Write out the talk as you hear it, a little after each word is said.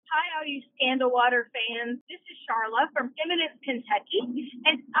Hi, all you Scandal Water fans. This is Charla from Eminence, Kentucky,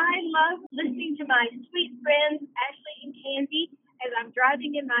 and I love listening to my sweet friends Ashley and Candy as I'm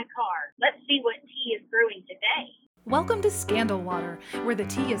driving in my car. Let's see what tea is brewing today. Welcome to Scandal Water, where the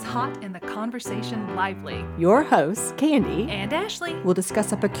tea is hot and the conversation lively. Your hosts, Candy and Ashley, will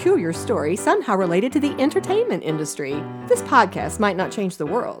discuss a peculiar story somehow related to the entertainment industry. This podcast might not change the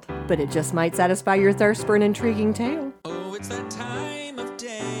world, but it just might satisfy your thirst for an intriguing tale. Oh, it's that time of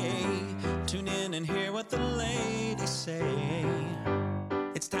day. Tune in and hear what the ladies say.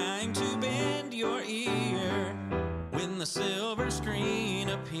 It's time to bend your ear when the silver screen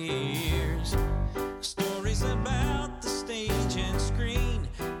appears. Stories about the stage and screen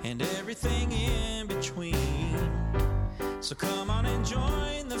and everything in between. So come on and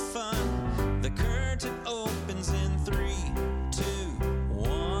join the fun. The curtain opens in 3, 2,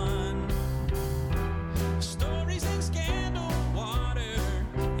 1. Stories in Scandal Water,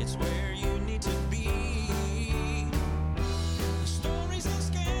 it's where you need to be. Stories in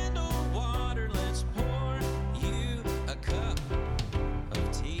Scandal Water, let's pour you a cup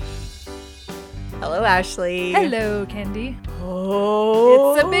of tea. Hello, Ashley. hello, Candy.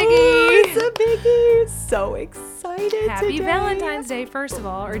 Oh, It's a biggie. It's a biggie. So excited Happy today. Valentine's Day, first of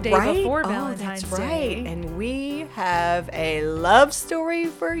all, or day before Valentine's that's Day. right. And we have a love story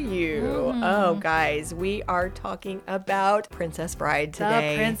for you. Oh, guys, we are talking about Princess Bride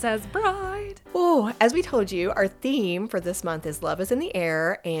today. The Princess Bride. Oh, as we told you, our theme for this month is Love is in the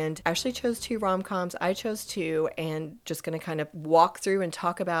Air, and Ashley chose 2 rom-coms, I chose 2, and just going to kind of walk through and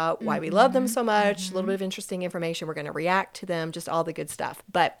talk about why we love them so much, a little bit of interesting information. We're going to react to them, just all the good stuff.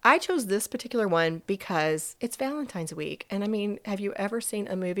 But I chose this particular one because it's Valentine's week, and I mean, have you ever seen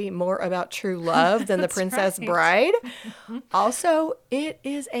a movie more about true love than The Princess Bride? Also, it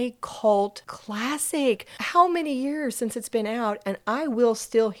is a cult classic. How many years since it's been out, and I will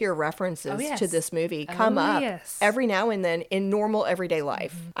still hear references to this movie come up every now and then in normal everyday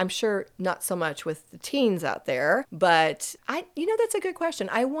life. I'm sure not so much with the teens out there, but that's a good question.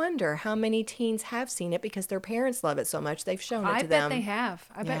 I wonder how many teens have seen it because their parents love it so much they've shown it to them. I bet they have.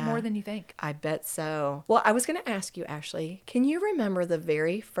 I bet more than you think. I bet so. Well, I was going to ask you, Ashley, can you remember the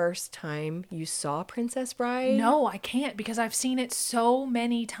very first time you saw Princess Bride? No, I can't, because I've seen it so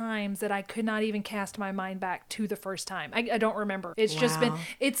many times that I could not even cast my mind back to the first time. I don't remember. It's just been,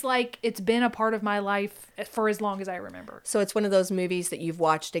 it's like it's been a part of my life for as long as I remember. So it's one of those movies that you've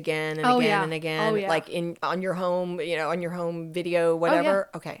watched again and again and again, like on your home, on your home video, whatever.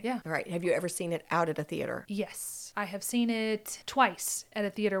 Okay. Yeah. All right. Have you ever seen it out at a theater? Yes. I have seen it twice at a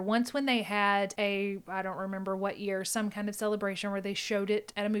theater. Once when they had I don't remember what year, some kind of celebration where they showed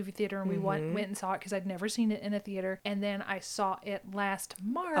it at a movie theater and we went and saw it because I'd never seen it in a theater. And then I saw it last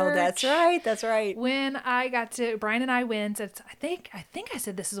March. Oh, that's right. That's right. When I got to, Brian and I went, I think I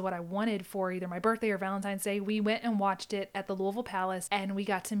said this is what I wanted for either my birthday or Valentine's Day. We went and watched it at the Louisville Palace and we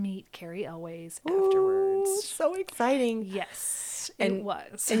got to meet Carrie Elways afterwards. So exciting. Yes. And it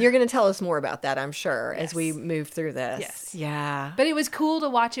was. And you're going to tell us more about that, I'm sure, as we move through this. Yes. Yeah. But it was cool to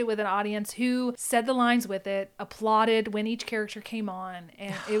watch it with an audience who said the lines with it, applauded when each character came on.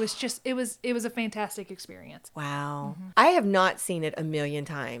 And it was just, it was a fantastic experience. Wow. I have not seen it a million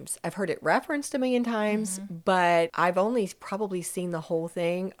times. I've heard it referenced a million times, but I've only probably seen the whole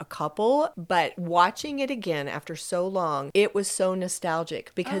thing a couple. But watching it again after so long, it was so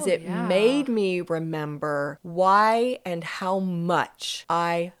nostalgic because it made me remember why and how much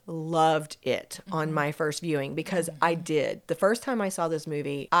I loved it on my first viewing, because I did. The first time I saw this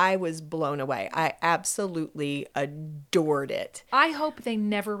movie, I was blown away. I absolutely adored it. I hope they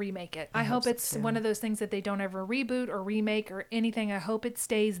never remake it. I hope it's one of those things that they don't ever reboot or remake or anything. I hope it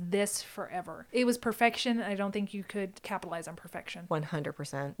stays this forever. It was perfection. I don't think you could capitalize on perfection.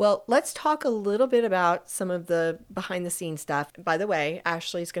 100%. Well, let's talk a little bit about some of the behind the scenes stuff. By the way,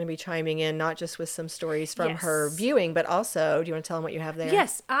 Ashley's going to be chiming in not just with some stories from her viewing, but also, do you want to tell them what you have there?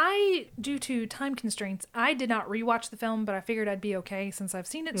 Yes, due to time constraints, I did not rewatch the film, but I figured I'd be okay since I've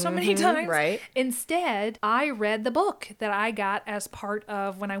seen it so many times. Right. Instead, I read the book that I got as part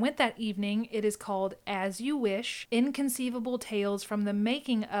of when I went that evening. It is called As You Wish, Inconceivable Tales from the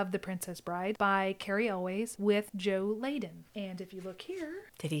Making of the Princess Bride by Carrie Elways with Joe Layden. And if you look here...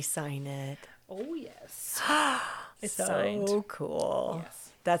 Did he sign it? Oh, yes. It's signed. So cool.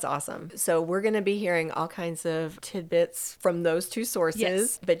 Yes. That's awesome. So we're going to be hearing all kinds of tidbits from those two sources.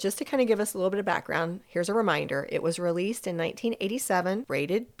 Yes. But just to kind of give us a little bit of background, here's a reminder. It was released in 1987,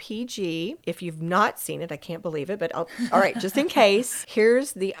 rated PG. If you've not seen it, I can't believe it, but all right, just in case,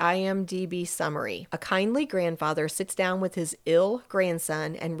 here's the IMDb summary. A kindly grandfather sits down with his ill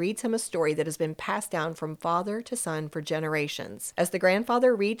grandson and reads him a story that has been passed down from father to son for generations. As the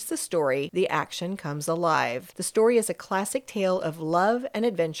grandfather reads the story, the action comes alive. The story is a classic tale of love and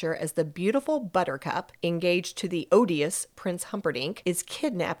adventure as the beautiful Buttercup, engaged to the odious Prince Humperdinck, is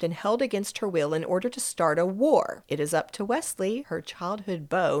kidnapped and held against her will in order to start a war. It is up to Wesley, her childhood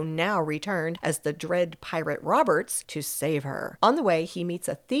beau, now returned as the dread pirate Roberts, to save her. On the way, he meets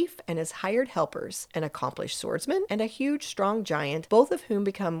a thief and his hired helpers, an accomplished swordsman, and a huge, strong giant, both of whom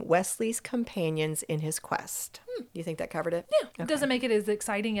become Wesley's companions in his quest. Do you think that covered it? Yeah. It doesn't make it as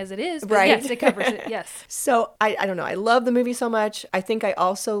exciting as it is, but Right. yes, it covers it. Yes. So I don't know. I love the movie so much. I think I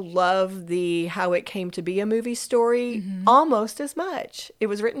also love the how it came to be a movie story almost as much. It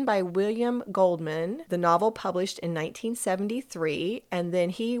was written by William Goldman, the novel published in 1973, and then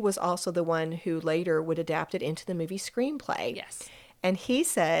he was also the one who later would adapt it into the movie screenplay. Yes. And he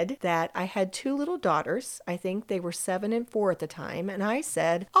said that I had two little daughters. I think they were 7 and 4 at the time. And I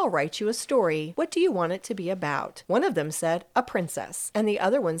said, I'll write you a story. What do you want it to be about? One of them said, a princess. And the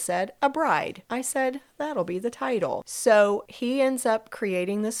other one said, a bride. I said, that'll be the title. So he ends up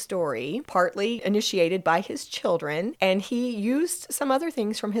creating the story, partly initiated by his children. And he used some other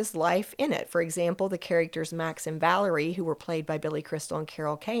things from his life in it. For example, the characters Max and Valerie, who were played by Billy Crystal and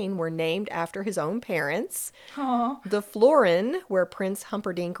Carol Kane, were named after his own parents. Aww. The florin, where Prince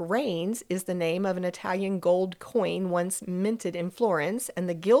Humperdinck reigns, is the name of an Italian gold coin once minted in Florence, and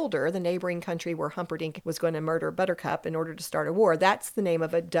the guilder, the neighboring country where Humperdinck was going to murder Buttercup in order to start a war, that's the name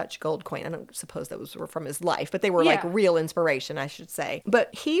of a Dutch gold coin. I don't suppose those were from his life, but they were like real inspiration, I should say.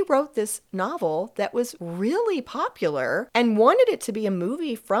 But he wrote this novel that was really popular and wanted it to be a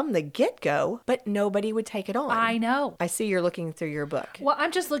movie from the get-go, but nobody would take it on. I know. I see you're looking through your book. Well,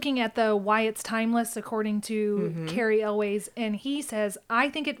 I'm just looking at the Why It's Timeless, according to Carrie Elways, and he says, I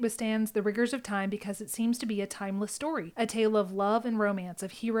think it withstands the rigors of time because it seems to be a timeless story, a tale of love and romance,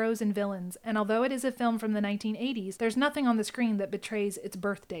 of heroes and villains, and although it is a film from the 1980s, there's nothing on the screen that betrays its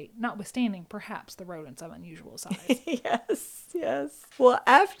birth date, notwithstanding perhaps the rodents of unusual size. Yes. Well,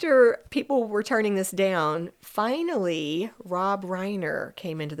 after people were turning this down, finally, Rob Reiner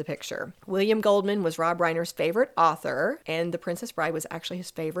came into the picture. William Goldman was Rob Reiner's favorite author, and The Princess Bride was actually his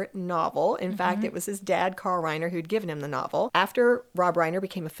favorite novel. In fact, it was his dad, Carl Reiner, who'd given him the novel. After Rob Reiner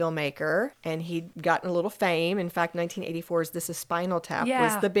became a filmmaker, and he'd gotten a little fame, in fact, 1984's This Is Spinal Tap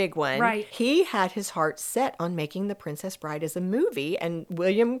was the big one. Right. He had his heart set on making The Princess Bride as a movie, and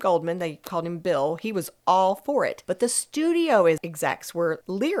William Goldman, they called him Bill, he was all for it. But the studio execs were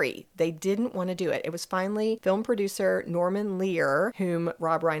leery. They didn't want to do it. It was finally film producer Norman Lear, whom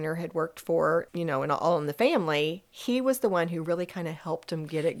Rob Reiner had worked for, in All in the Family. He was the one who really kind of helped him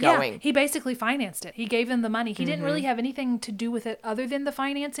get it going. Yeah, he basically financed it. He gave them the money. He didn't really have anything to do with it other than the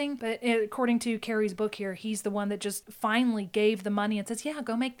financing, but according to Carrie's book here, he's the one that just finally gave the money and says, yeah,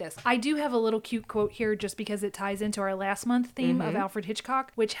 go make this. I do have a little cute quote here just because it ties into our last month theme of Alfred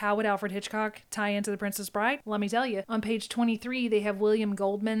Hitchcock, which how would Alfred Hitchcock tie into The Princess Bride? Let me tell you. On page 23, they have William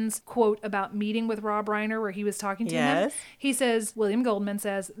Goldman's quote about meeting with Rob Reiner where he was talking to him. He says, William Goldman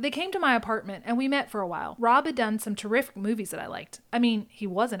says, they came to my apartment and we met for a while. Rob had done some terrific movies that I liked. I mean, he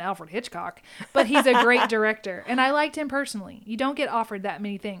wasn't Alfred Hitchcock, but he's a great director and I liked him personally. You don't get offered that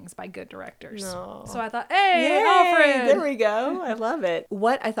many things by good directors. No. So I thought, hey, Yay, Alfred! There we go. I love it.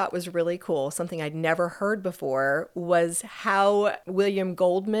 What I thought was really cool, something I'd never heard before, was how William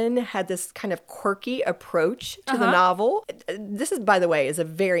Goldman had this kind of quirky approach to the novel. This is, by the way, is a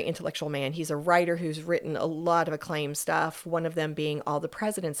very intellectual man. He's a writer who's written a lot of acclaimed stuff, one of them being All the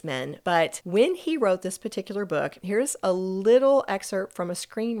President's Men. But when he wrote this particular book, here's a little excerpt from a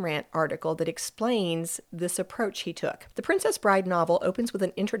Screen Rant article that explains this approach he took. The Princess Bride novel opens with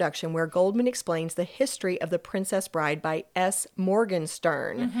an introduction where Goldman explains the history of The Princess Bride by S.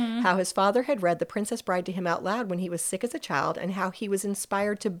 Morgenstern, how his father had read The Princess Bride to him out loud when he was sick as a child, and how he was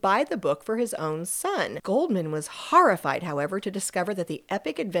inspired to buy the book for his own son. Goldman was horrified, however, to discover that the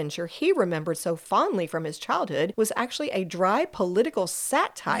epic adventure he remembered so fondly from his childhood was actually a dry political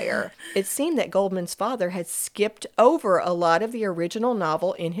satire. It seemed that Goldman's father had skipped over a lot of the original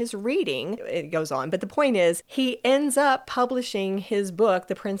novel in his reading. It goes on, but the point is, he ends up publishing his book,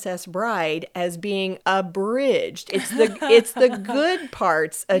 The Princess Bride, as being abridged. It's the good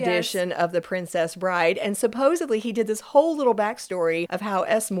parts edition of The Princess Bride. And supposedly he did this whole little backstory of how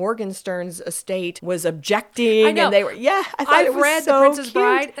S. Morgenstern's estate was objecting. I know. And they were, I thought I've it was read so The Princess cute.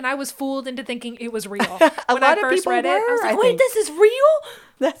 Bride, and I was fooled into thinking it was real. A When lot I of first people read it, I was were, like, I wait, think. this is real?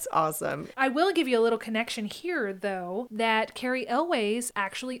 That's awesome. I will give you a little connection here, though, that Cary Elwes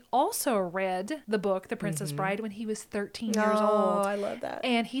actually also read the book, The Princess Bride, when he was 13 years old. I love that.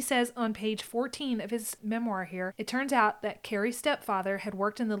 And he says on page 14 of his memoir here, it turns out that Cary's stepfather had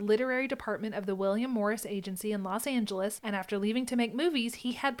worked in the literary department of the William Morris Agency in Los Angeles, and after leaving to make movies,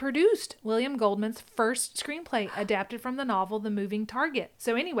 he had produced William Goldman's first screenplay adapted from the novel The Moving Target.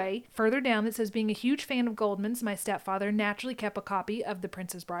 So anyway, further down it says, being a huge fan of Goldman's, my stepfather naturally kept a copy of The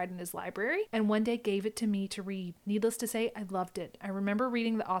Princess Bride in his library and one day gave it to me to read. Needless to say, I loved it. I remember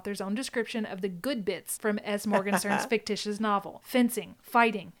reading the author's own description of the good bits from S. Morgenstern's fictitious novel. Fencing,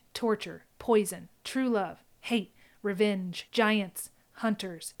 fighting, torture, poison, true love, hate, revenge, giants,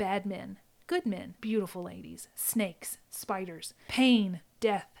 hunters, bad men, good men, beautiful ladies, snakes, spiders, pain,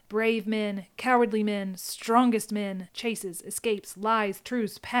 death, brave men, cowardly men, strongest men, chases, escapes, lies,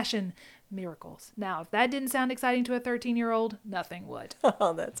 truths, passion, miracles. Now, if that didn't sound exciting to a 13-year-old, nothing would.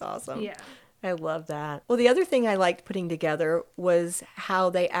 Oh, that's awesome. Yeah. I love that. Well, the other thing I liked putting together was how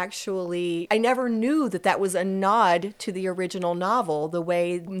they actually, I never knew that was a nod to the original novel, the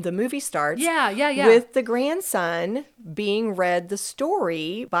way the movie starts. Yeah. With the grandson being read the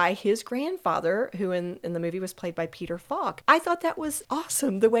story by his grandfather, who in the movie was played by Peter Falk. I thought that was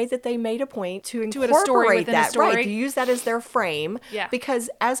awesome, the way that they made a point to incorporate a story within that. a story. Right, to use that as their frame. Yeah. Because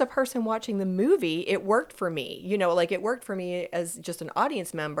as a person watching the movie, it worked for me. It worked for me as just an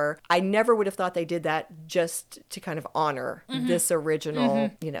audience member. I never would have thought they did that just to kind of honor this original,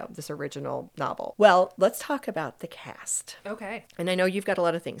 this original novel. Well, let's talk about the cast. Okay. And I know you've got a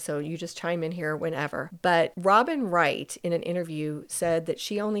lot of things, so you just chime in here whenever. But Robin Wright, in an interview, said that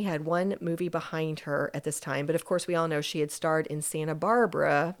she only had one movie behind her at this time. But of course, we all know she had starred in Santa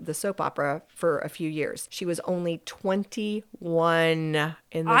Barbara, the soap opera, for a few years. She was only 21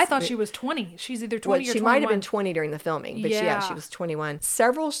 in this. I thought she was 20. She's either 20 or 21. She might have been 20 during the filming, but Yeah. she was 21.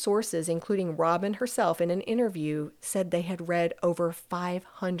 Several sources, including Robin herself, in an interview, said they had read over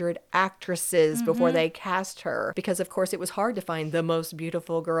 500 actresses before they cast her, because of course it was hard to find the most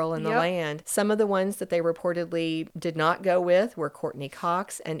beautiful girl in the land. Some of the ones that they reportedly did not go with were Courtney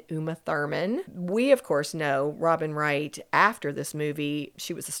Cox and Uma Thurman. We of course know Robin Wright, after this movie,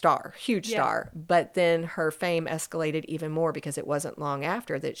 she was a star, huge star, but then her fame escalated even more because it wasn't long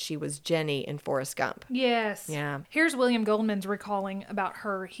after that she was Jenny in Forrest Gump. Yes. Yeah. Here's William Goldman's recalling about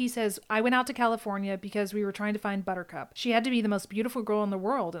her. He says, I went out to California because we were trying to find Buttercup. She had to be the most beautiful girl in the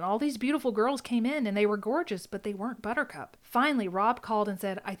world, and all these beautiful girls came in and they were gorgeous, but they weren't Buttercup. Finally, Rob called and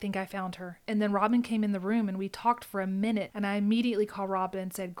said, I think I found her. And then Robin came in the room and we talked for a minute, and I immediately called Robin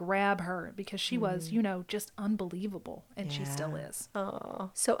and said, grab her, because she was, just unbelievable, and she still is.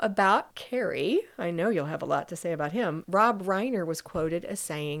 Oh. So about Cary, I know you'll have a lot to say about him. Rob Reiner was quoted as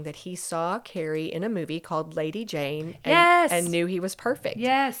saying that he saw Cary in a movie called Lady Jane and knew he was perfect.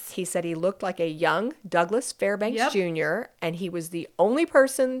 Yes. He said he looked like a young Douglas Fairbanks Jr., and he was the only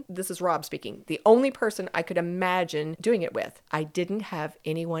person, this is Rob speaking, the only person I could imagine doing it with. I didn't have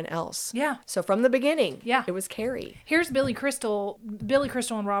anyone else. Yeah. So from the beginning, Yeah. it was Cary. Here's Billy Crystal. Billy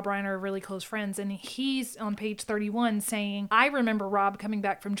Crystal and Rob Reiner are really close friends, and he's on page 31 saying, I remember Rob coming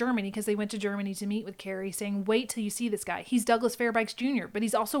back from Germany because they went to Germany to meet with Cary, saying, wait till you see this guy. He's Douglas Fairbanks Jr., but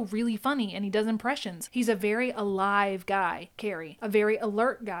he's also really funny and he does impressions. He's a very alive guy, Cary, a very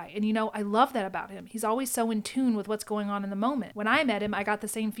alert guy. And I love that about him. He's always so in tune with what's going on in the moment. When I met him, I got the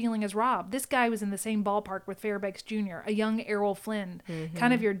same feeling as Rob. This guy was in the same ballpark with Fairbanks Jr., a young Errol Flynn,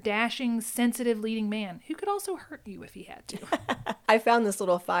 kind of your dashing, sensitive leading man who could also hurt you if he had to. I found this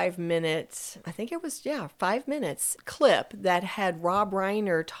little 5 minutes, I think it was, 5 minutes clip that had Rob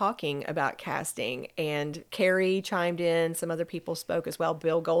Reiner talking about casting, and Cary chimed in, some other people spoke as well.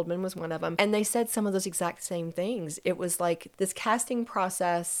 Bill Goldman was one of them, and they said some of those exact same things. It was like this casting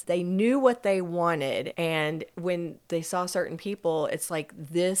process, they knew what they wanted, and when they saw certain people, it's like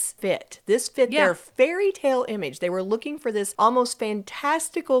this fit their fairy tale image. They were looking for this almost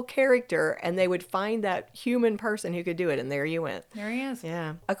fantastical character, and they would find that human person who could do it, and there you went. There he is.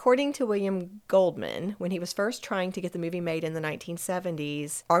 Yeah. According to William Goldman, when he was first trying to get the movie made in the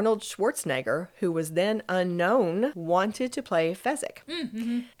 1970s, Arnold Schwarzenegger, who was then unknown, wanted to play Fezzik.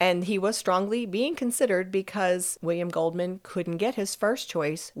 And he was strongly being considered because William Goldman couldn't get his first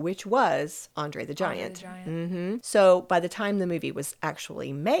choice, which which was Andre the Giant. Andre the Giant. So by the time the movie was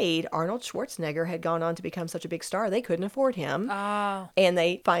actually made, Arnold Schwarzenegger had gone on to become such a big star, they couldn't afford him. Oh. And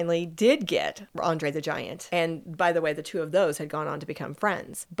they finally did get Andre the Giant. And by the way, the two of those had gone on to become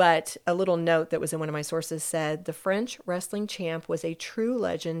friends. But a little note that was in one of my sources said, the French wrestling champ was a true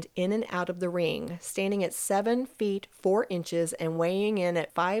legend in and out of the ring, standing at 7 feet 4 inches and weighing in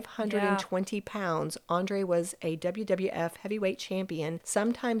at 520 pounds. Andre was a WWF heavyweight champion,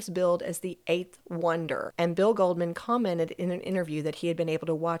 sometimes billed as the eighth wonder. And Bill Goldman commented in an interview that he had been able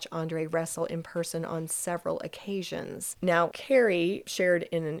to watch Andre wrestle in person on several occasions. Now, Carrie shared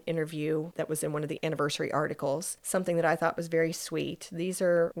in an interview that was in one of the anniversary articles something that I thought was very sweet. These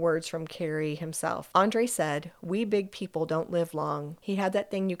are words from Carrie himself. Andre said, "We big people don't live long. He had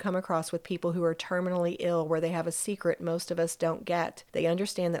that thing you come across with people who are terminally ill where they have a secret most of us don't get. They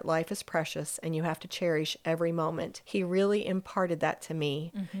understand that life is precious and you have to cherish every moment. He really imparted that to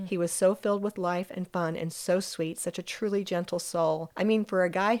me. He was so filled with life and fun and so sweet, such a truly gentle soul. I mean, for a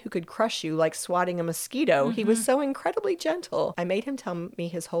guy who could crush you like swatting a mosquito, he was so incredibly gentle. I made him tell me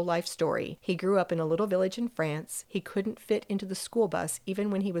his whole life story. He grew up in a little village in France. He couldn't fit into the school bus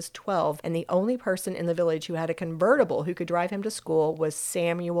even when he was 12, and the only person in the village who had a convertible who could drive him to school was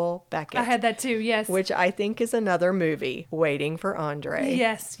Samuel Beckett." I had that too, yes. Which I think is another movie, Waiting for Andre.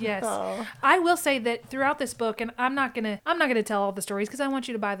 Yes. Oh. I will say that throughout this book, and I'm not gonna tell all the stories because I want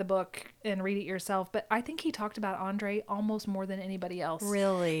you to buy the book and read it yourself, but I think he talked about Andre almost more than anybody else.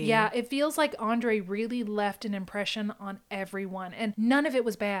 Really? Yeah, it feels like Andre really left an impression on everyone, and none of it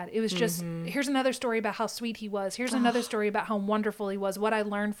was bad. It was just, here's another story about how sweet he was. Here's another story about how wonderful he was, what I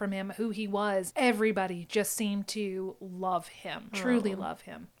learned from him, who he was. Everybody just seemed to love him, truly love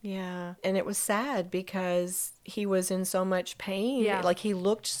him. Yeah. And it was sad because he was in so much pain. Yeah. Like, he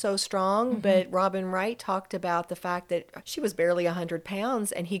looked so strong, but Robin Wright talked about the fact that she was barely 100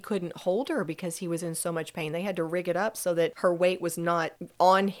 pounds and he couldn't hold her because he was in so much pain. They had to rig it up so that her weight was not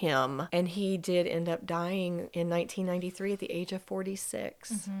on him. And he did end up dying in 1993 at the age of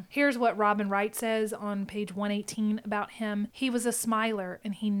 46. Here's what Robin Wright says on page 118 about him. He was a smiler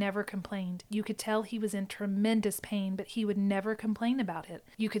and he never complained. You could tell he was in tremendous pain, but he would never complain about it.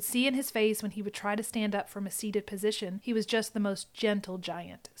 You could see in his face when he would try to stand up from a seated position. He was just the most gentle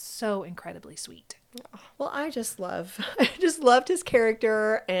giant. So incredibly sweet. Well, I just loved his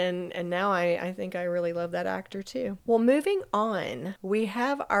character, and now I think I really love that actor too. Well, moving on, we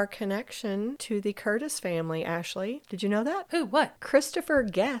have our connection to the Curtis family, Ashley. Did you know that? Who? What? Christopher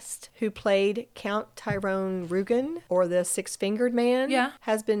Guest, who played Count Tyrone Rugen, or the Six-Fingered Man,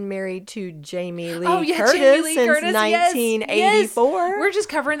 has been married to Jamie Lee Curtis Jamie Lee since Curtis. 1984. Yes. We're just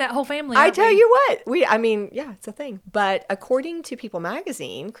covering that whole family. I tell you what, it's a thing. But according to People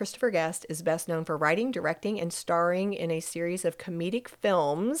magazine, Christopher Guest is best known for writing, directing, and starring in a series of comedic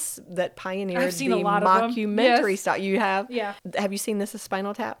films that pioneered the mockumentary style. You have? Yeah. Have you seen This Is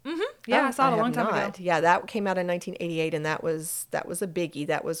Spinal Tap? Yeah, I saw it a long time ago. Yeah, that came out in 1988, and that was a biggie.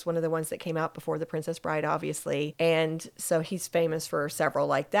 That was one of the ones that came out before The Princess Bride, obviously. And so he's famous for several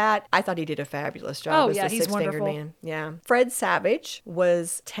like that. I thought he did a fabulous job as the he's Six-Fingered wonderful. Man. Yeah. Fred Savage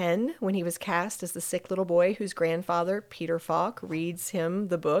was 10 when he was cast as the sick little boy whose grandfather, Peter Falk, reads him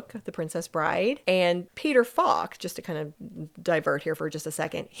the book, The Princess Bride. And Peter Falk, just to kind of divert here for just a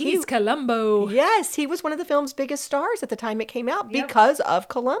second. He's Columbo. Yes, he was one of the film's biggest stars at the time it came out because of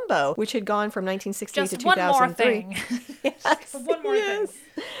Columbo, which had gone from 1968 to 2003. One more thing. One more thing.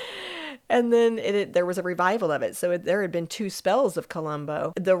 And then there was a revival of it. So there had been 2 spells of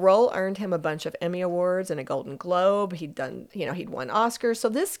Columbo. The role earned him a bunch of Emmy Awards and a Golden Globe. He'd won Oscars. So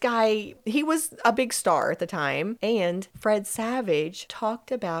this guy, he was a big star at the time. And Fred Savage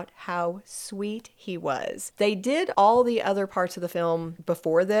talked about how sweet he was. They did all the other parts of the film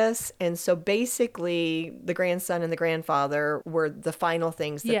before this. And so basically the grandson and the grandfather were the final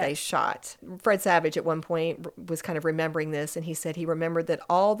things that they shot. Fred Savage at one point was kind of remembering this. And he said he remembered that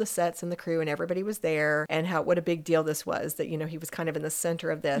all the sets and the crew and everybody was there, and what a big deal this was, that he was kind of in the center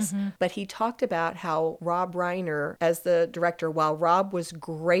of this. But he talked about how Rob Reiner, as the director, while Rob was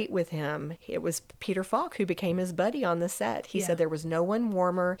great with him, it was Peter Falk who became his buddy on the set. He said there was no one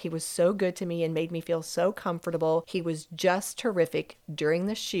warmer. He was so good to me and made me feel so comfortable. He was just terrific during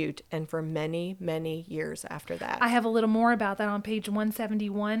the shoot and for many, many years after that. I have a little more about that on page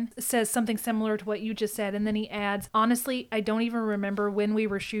 171. It says something similar to what you just said, and then he adds, honestly, I don't even remember when we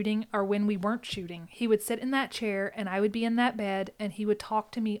were shooting or when we weren't shooting. He would sit in that chair and I would be in that bed and he would talk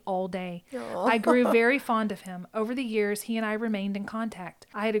to me all day. Aww. I grew very fond of him. Over the years, he and I remained in contact.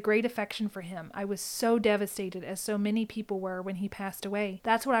 I had a great affection for him. I was so devastated, as so many people were, when he passed away.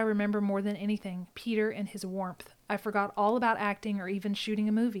 That's what I remember more than anything, Peter and his warmth. I forgot all about acting or even shooting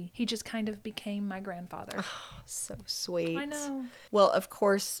a movie. He just kind of became my grandfather. So sweet. I know. Well, of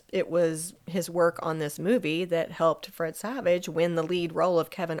course, it was his work on this movie that helped Fred Savage win the lead role of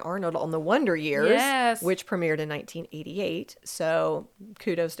Kevin Arnold on The Wonder Years, Yes. which premiered in 1988. So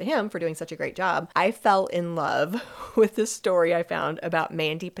kudos to him for doing such a great job. I fell in love with this story I found about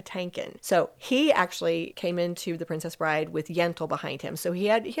Mandy Patinkin. So he actually came into The Princess Bride with Yentl behind him. So he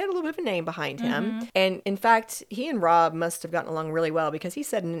had a little bit of a name behind him. And in fact, he and Rob must have gotten along really well, because he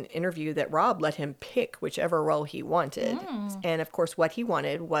said in an interview that Rob let him pick whichever role he wanted. And of course, what he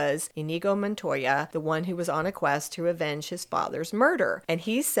wanted was Inigo Montoya, the one who was on a quest to avenge his father's murder. And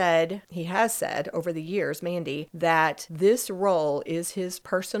he has said over the years, Mandy, that this role is his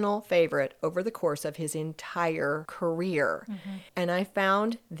personal favorite over the course of his entire career. And I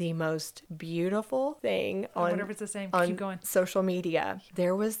found the most beautiful thing I wonder if it's the same. Keep going. social media.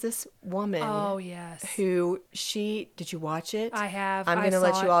 There was this woman Oh, yes. who did you watch it? I have. I'm I going to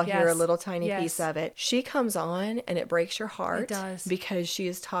let saw you all it. hear a Yes. little tiny Yes. piece of it. She comes on and it breaks your heart. It does. Because she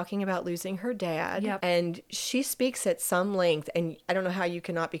is talking about losing her dad. Yep. And she speaks at some length. And I don't know how you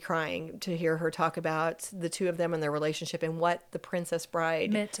cannot be crying to hear her talk about the two of them and their relationship and what the Princess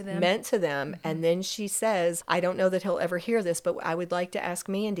Bride Meant to them. And then she says, I don't know that he'll ever hear this, but I would like to ask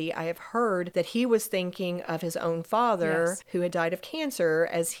Mandy. I have heard that he was thinking of his own father, Yes. who had died of cancer,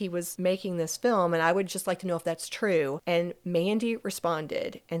 as he was making this film. And I would just like to know if that's true. And Mandy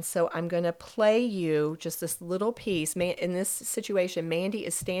responded. And so I'm going to play you just this little piece. In this situation, Mandy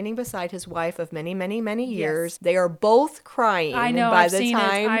is standing beside his wife of many, many, many years. Yes. They are both crying. I know. By I've the seen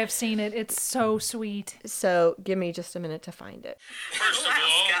time, it. I've seen it. It's so sweet. So give me just a minute to find it. First of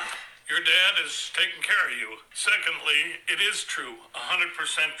all, your dad is taking care of you. Secondly, it is true, 100%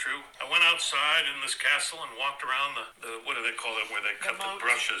 true. I went outside in this castle and walked around the what do they call it, where they cut the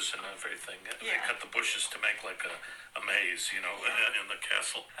brushes and everything. They cut the bushes to make like a maze, in the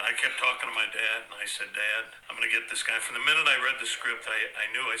castle. And I kept talking to my dad, and I said, Dad, I'm going to get this guy. From the minute I read the script, I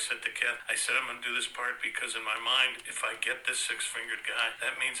knew. I said to Kat, I said, I'm going to do this part because in my mind, if I get this six-fingered guy,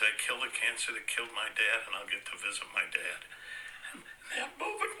 that means I kill the cancer that killed my dad, and I'll get to visit my dad. That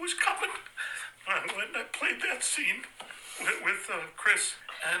moment was coming. I went and I played that scene with Chris,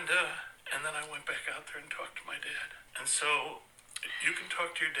 and then I went back out there and talked to my dad. And so you can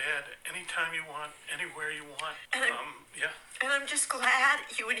talk to your dad anytime you want, anywhere you want. And I'm just glad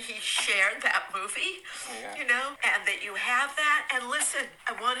you and he shared that movie, and that you have that. And listen,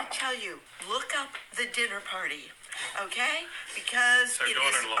 I want to tell you, look up The Dinner Party. Okay? Because Our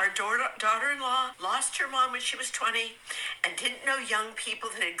daughter-in-law. Our daughter-in-law lost her mom when she was 20 and didn't know young people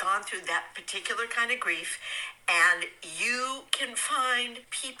that had gone through that particular kind of grief. And you can find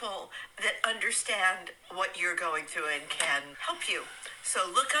people that understand what you're going through and can help you. So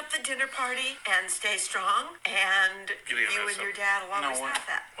look up The Dinner Party and stay strong. And Give me a you mess and your up. dad will always have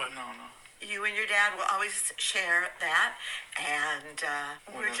that. What? No. You and your dad will always share that, and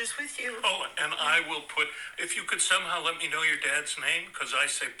we're just with you. Oh, and I will put, if you could somehow let me know your dad's name, because I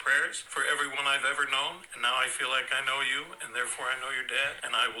say prayers for everyone I've ever known, and now I feel like I know you, and therefore I know your dad,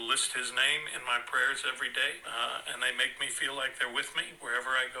 and I will list his name in my prayers every day, and they make me feel like they're with me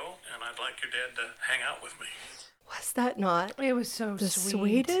wherever I go, and I'd like your dad to hang out with me. Was that not It was so the sweet.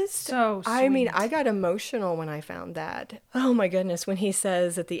 sweetest? So sweet. I mean, I got emotional when I found that. Oh my goodness, when he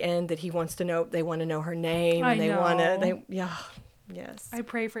says at the end that he wants to know, they want to know her name, I and know. Yes. I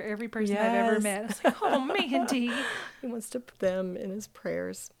pray for every person I've ever Yes. met. It's like, oh, Mandy. He wants to put them in his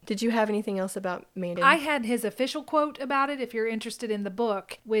prayers. Did you have anything else about Mandy? I had his official quote about it, if you're interested in the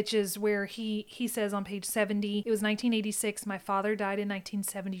book, which is where he says on page 70, it was 1986. My father died in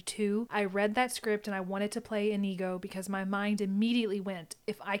 1972. I read that script and I wanted to play Inigo because my mind immediately went,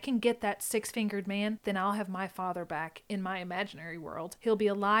 if I can get that six-fingered man, then I'll have my father back in my imaginary world. He'll be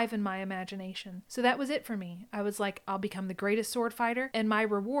alive in my imagination. So that was it for me. I was like, I'll become the greatest sword fighter, and my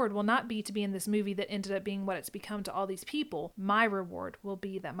reward will not be to be in this movie that ended up being what it's become to all these people. My reward will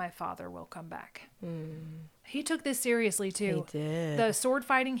be that my father will come back. He took this seriously too. He did. The sword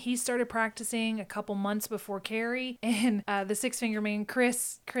fighting he started practicing a couple months before Carrie, and the Six Finger Man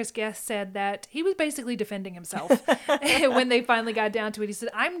Chris Guest said that he was basically defending himself. When they finally got down to it, he said,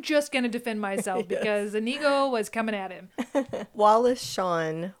 "I'm just going to defend myself because Inigo was coming at him." Wallace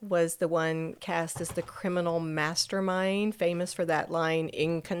Shawn was the one cast as the criminal mastermind, famous for that line,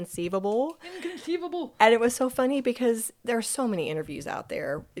 "Inconceivable." Inconceivable. And it was so funny because there are so many interviews out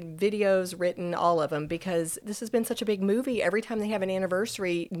there, videos written, all of them, because this has been such a big movie. Every time they have an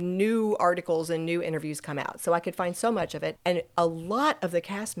anniversary, new articles and new interviews come out. So I could find so much of it. And a lot of the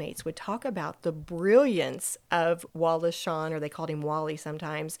castmates would talk about the brilliance of Wallace Shawn, or they called him Wally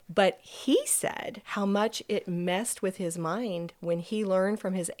sometimes. But he said how much it messed with his mind when he learned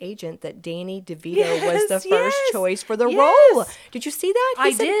from his agent that Danny DeVito was the first choice for the role. Did you see that?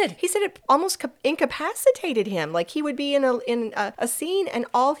 I did. He said it almost incapacitated him. Like he would be in a scene and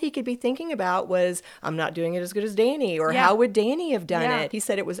all he could be thinking about was, I'm not doing it as good as Danny, or how would Danny have done it? He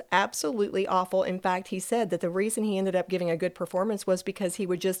said it was absolutely awful. In fact, he said that the reason he ended up giving a good performance was because he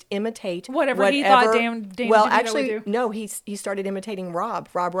would just imitate whatever he thought Danny DeVito would do. No, he started imitating Rob.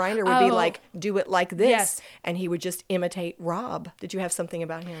 Rob Reiner would be like, do it like this. And he would just imitate Rob. Did you have something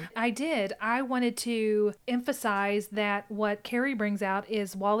about him? I did. I wanted to emphasize that what Carrie brings out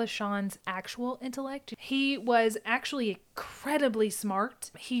is Wallace Shawn's actual intellect. He was actually incredibly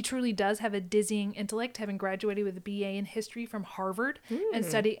smart. He truly does have a dizzying intellect, having graduated with a BA in history from Harvard and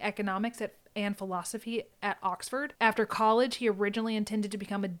studied economics and philosophy at Oxford. After college, he originally intended to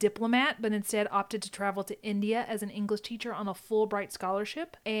become a diplomat, but instead opted to travel to India as an English teacher on a Fulbright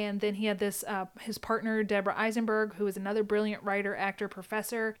scholarship. And then he had this, his partner, Deborah Eisenberg, who is another brilliant writer, actor,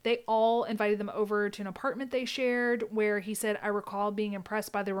 professor. They all invited them over to an apartment they shared, where he said, I recall being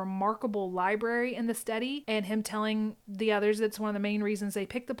impressed by the remarkable library in the study, and him telling the others that's one of the main reasons they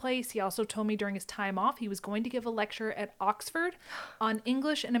picked the place. He also told me during his time off, he was going to give a lecture at Oxford on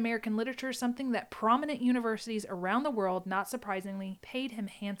English and American literature, something that prominent universities around the world, not surprisingly, paid him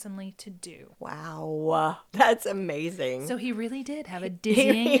handsomely to do. Wow, that's amazing. So he really did have a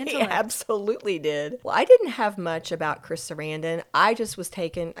dizzying intellect. He absolutely did. Well, I didn't have much about Chris Sarandon. I just was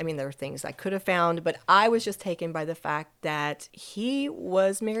taken, I mean, there are things I could have found, but I was just taken by the fact that he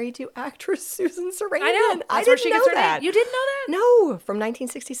was married to actress Susan Sarandon. I know. I didn't know that. You didn't know that? No. From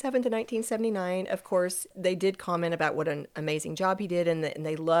 1967 to 1979, of course, they did comment about what an amazing job he did, and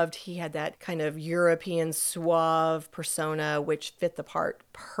they loved, he had that kind of European suave persona, which fit the part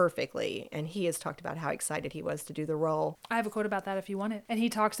perfectly. And he has talked about how excited he was to do the role. I have a quote about that if you want it. And he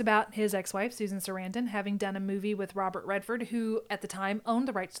talks about his ex-wife, Susan Sarandon, having done a movie with Robert Redford, who at the time owned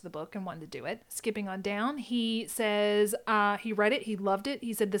the rights to the book and wanted to do it. Skipping on down, he says he read it, he loved it.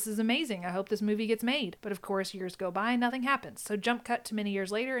 He said, this is amazing. I hope this movie gets made. But of course, years go by, nothing happens. So jump cut to many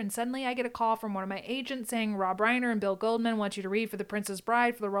years later, and suddenly I get a call from one of my agents saying, Rob Reiner and Bill Goldman want you to read for The Princess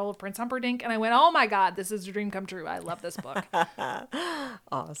Bride for the role of Prince Humperdinck. And I went, oh my God, this is a dream come true. I love this book.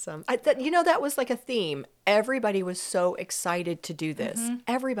 Awesome. That was like a theme. Everybody was so excited to do this.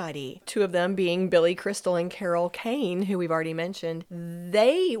 Everybody. Two of them being Billy Crystal and Carol Kane, who we've already mentioned.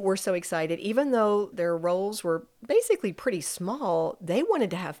 They were so excited, even though their roles were basically pretty small, they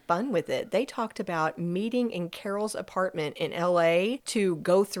wanted to have fun with it. They talked about meeting in Carol's apartment in LA to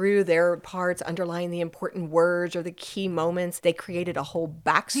go through their parts, underlying the important words or the key moments. They created a whole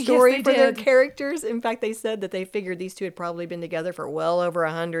backstory for their characters. In fact, they said that they figured these two had probably been together for well over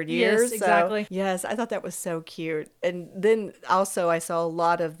 100 years. Yes, exactly. So, yes, I thought that was so cute. And then also I saw a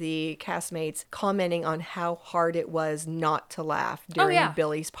lot of the castmates commenting on how hard it was not to laugh during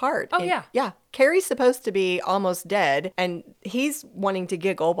Billy's part. Yeah. Carrie's supposed to be almost dead, and he's wanting to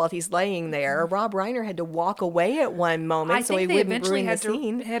giggle while he's laying there. Rob Reiner had to walk away at one moment so he wouldn't ruin the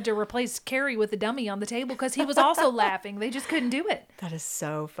scene. Had to replace Carrie with a dummy on the table because he was also laughing. They just couldn't do it. That is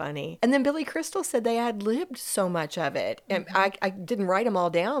so funny. And then Billy Crystal said they ad-libbed so much of it. And I didn't write them all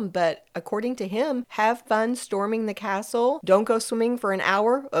down, but according to him, have fun storming the castle. Don't go swimming for an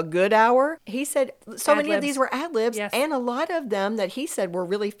hour, a good hour. He said so many of these were ad-libs, and a lot of them that he said were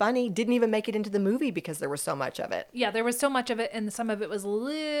really funny didn't even make it into the movie because there was so much of it. Yeah, there was so much of it, and some of it was a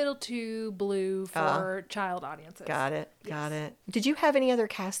little too blue for child audiences. Got it. Did you have any other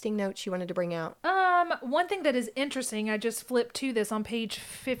casting notes you wanted to bring out? One thing that is interesting, I just flipped to this on page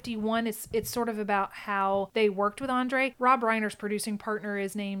 51. It's sort of about how they worked with Andre. Rob Reiner's producing partner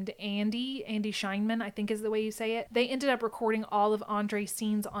is named Andy Scheinman, I think is the way you say it. They ended up recording all of Andre's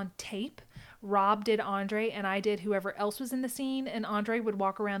scenes on tape. Rob did Andre and I did whoever else was in the scene, and Andre would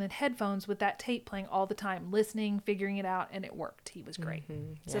walk around in headphones with that tape playing all the time, listening, figuring it out, and it worked. He was great.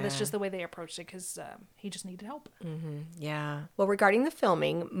 So that's just the way they approached it because he just needed help. Yeah. Well, regarding the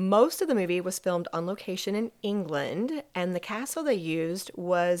filming, most of the movie was filmed on location in England, and the castle they used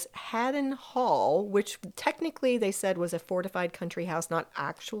was Haddon Hall, which technically they said was a fortified country house, not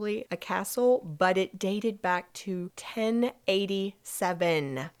actually a castle, but it dated back to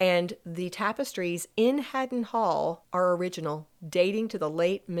 1087. And the tapestries in Haddon Hall are original. dating to the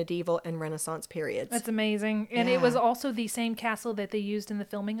late medieval and Renaissance periods. That's amazing. And Yeah. it was also the same castle that they used in the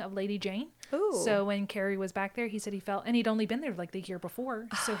filming of Lady Jane. Ooh. So when Carrie was back there, he said he felt, and he'd only been there like the year before,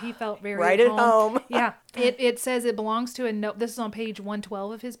 so he felt very Right at home. Yeah. It says it belongs to this is on page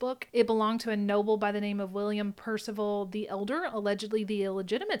 112 of his book. It belonged to a noble by the name of William Percival the Elder, allegedly the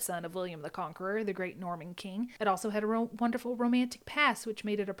illegitimate son of William the Conqueror, the great Norman king. It also had a wonderful romantic past, which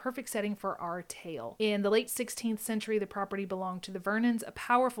made it a perfect setting for our tale. In the late 16th century, the property belonged to the Vernons, a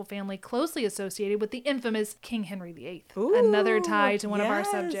powerful family closely associated with the infamous King Henry VIII. Ooh, Another tie to one of our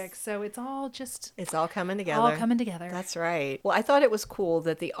yes. subjects. So it's all just... It's all coming together. all coming together. That's right. Well, I thought it was cool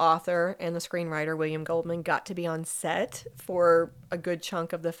that the author and the screenwriter, William Goldman, got to be on set for a good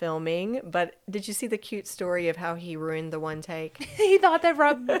chunk of the filming. But did you see the cute story of how he ruined the one take? He thought that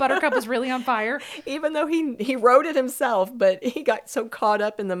Buttercup was really on fire. Even though he wrote it himself, but he got so caught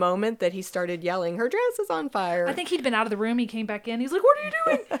up in the moment that he started yelling, "Her dress is on fire." I think he'd been out of the room. He came back in. He's like, "What are you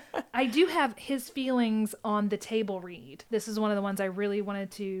doing?" I do have his feelings on the table read. This is one of the ones I really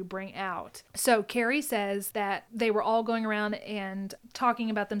wanted to bring out. So Carrie says that they were all going around and talking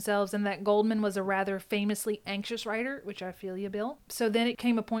about themselves, and that Goldman was a rather famously anxious writer, which I feel you, Bill. So then it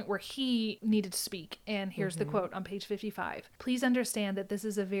came a point where he needed to speak, and here's the quote on page 55. "Please understand that this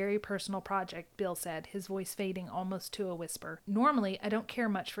is a very personal project," Bill said, his voice fading almost to a whisper. "Normally, I don't care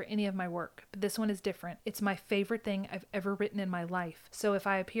much for any of my work, but this one is different. It's my favorite thing I've ever written in my life, so if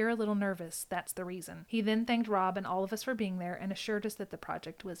I appear a little nervous, that's the reason." He then thanked Rob and all of us for being there and assured us that the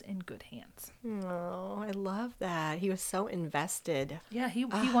project was in good hands. Oh, I love that. He was so invested. Yeah, he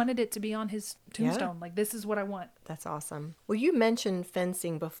wanted it to be on his tombstone. Like, this is what I want. That's awesome. Well, you mentioned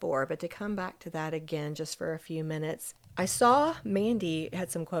fencing before, but to come back to that again just for a few minutes, I saw Mandy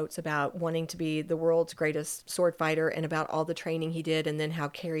had some quotes about wanting to be the world's greatest sword fighter and about all the training he did and then how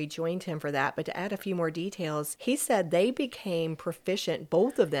Carrie joined him for that. But to add a few more details, he said they became proficient,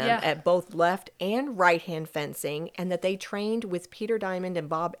 both of them, at both left and right hand fencing, and that they trained with Peter Diamond and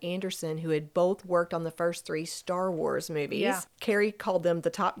Bob Anderson, who had both worked on the first 3 Star Wars movies. Yeah. Carrie called them the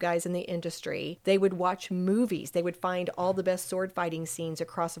top guys in the industry. They would watch movies. They would find all the best sword fighting scenes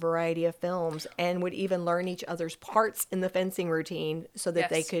across a variety of films and would even learn each other's parts in the fencing routine so that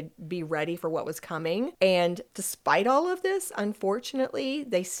they could be ready for what was coming. And despite all of this, unfortunately,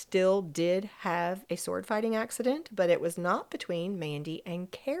 they still did have a sword fighting accident, but it was not between Mandy and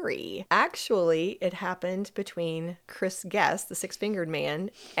Carrie. Actually, it happened between Chris Guest, the Six-Fingered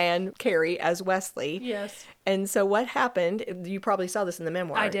Man, and Carrie as Wesley. Yes. And so what happened, you probably saw this in the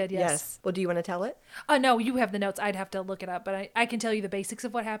memoir. I did, yes. Well, do you want to tell it? No, you have the notes. I'd have to look it up, but I can tell you the basics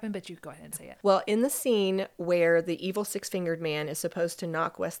of what happened, but you go ahead and say it. Well, in the scene where the evil Six-Fingered Man is supposed to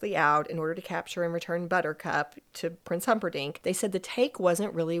knock Wesley out in order to capture and return Buttercup to Prince Humperdinck, they said the take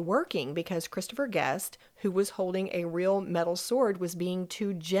wasn't really working because Christopher Guest, who was holding a real metal sword, was being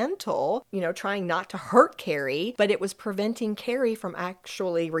too gentle, trying not to hurt Carrie, but it was preventing Carrie from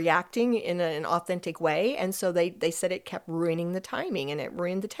actually reacting in an authentic way. And so they said it kept ruining the timing and it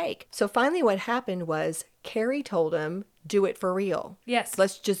ruined the take. So finally what happened was Carrie told him, "Do it for real. Yes.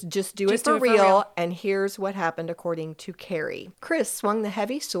 Let's just do it for real. And here's what happened according to Carrie. Chris swung the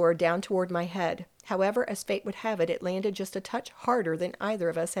heavy sword down toward my head. However, as fate would have it, it landed just a touch harder than either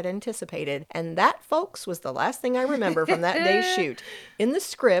of us had anticipated. And that, folks, was the last thing I remember from that day's shoot. In the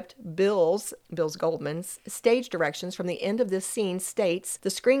script, Bill's Goldman's stage directions from the end of this scene states, "The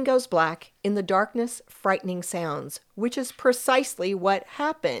screen goes black. In the darkness, frightening sounds," which is precisely what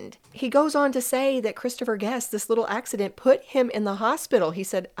happened. He goes on to say that Christopher Guest, this little accident, put him in the hospital. He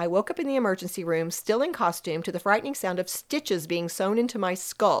said, "I woke up in the emergency room, still in costume, to the frightening sound of stitches being sewn into my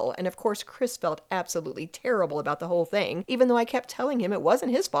skull." And of course, Chris felt absolutely terrible about the whole thing, even though I kept telling him it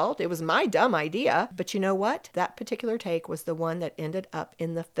wasn't his fault. It was my dumb idea. But you know what? That particular take was the one that ended up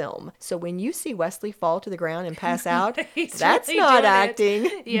in the film. So when you see Wesley fall to the ground and pass out, that's really not doing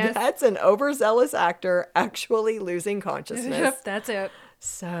it. acting. Yes. That's an overzealous actor actually losing consciousness. Yep, that's it.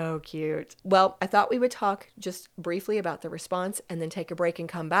 So cute. Well, I thought we would talk just briefly about the response and then take a break and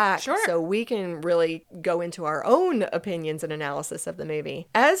come back. Sure. So we can really go into our own opinions and analysis of the movie.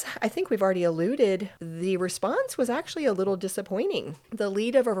 As I think we've already alluded, the response was actually a little disappointing. The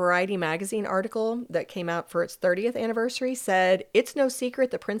lead of a Variety magazine article that came out for its 30th anniversary said, "It's no secret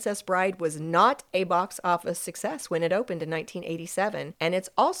The Princess Bride was not a box office success when it opened in 1987. And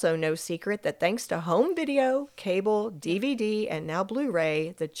it's also no secret that thanks to home video, cable, DVD, and now Blu-ray,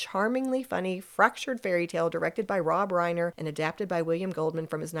 the charmingly funny fractured fairy tale directed by Rob Reiner and adapted by William Goldman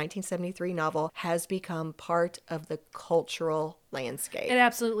from his 1973 novel has become part of the cultural landscape. It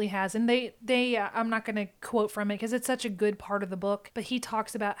absolutely has. And I'm not going to quote from it because it's such a good part of the book, but he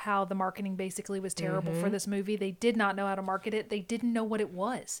talks about how the marketing basically was terrible for this movie. They did not know how to market it. They didn't know what it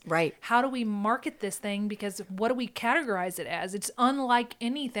was. Right. How do we market this thing? Because what do we categorize it as? It's unlike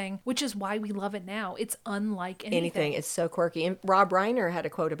anything, which is why we love it now. It's unlike anything. It's so quirky. And Rob Reiner had a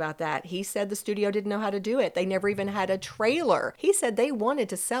quote about that. He said the studio didn't know how to do it. They never even had a trailer. He said they wanted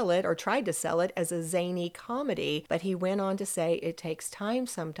to sell it or tried to sell it as a zany comedy, but he went on to say it takes time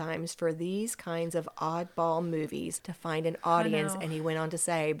sometimes for these kinds of oddball movies to find an audience. And he went on to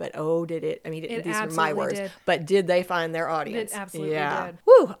say, but oh, did it? I mean, these are my words. Did. But did they find their audience? It absolutely did.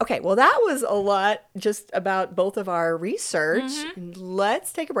 Woo. Okay, well, that was a lot just about both of our research.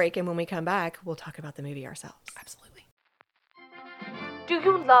 Let's take a break, and when we come back, we'll talk about the movie ourselves. Absolutely. Do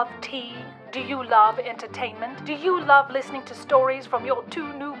you love tea? Do you love entertainment? Do you love listening to stories from your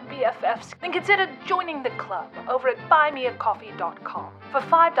two new BFFs? Then consider joining the club over at buymeacoffee.com. For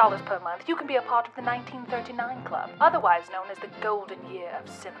 $5 per month, you can be a part of the 1939 Club, otherwise known as the Golden Year of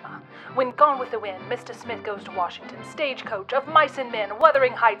Cinema. When Gone with the Wind, Mr. Smith Goes to Washington, Stagecoach, Of Mice and Men,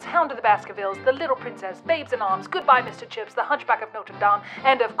 Wuthering Heights, Hound of the Baskervilles, The Little Princess, Babes in Arms, Goodbye Mr. Chips, The Hunchback of Notre Dame,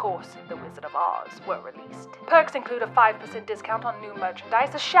 and of course, The Wizard of Oz were released. Perks include a 5% discount on new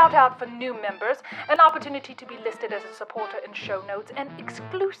merchandise, a shout out for new members, an opportunity to be listed as a supporter in show notes, and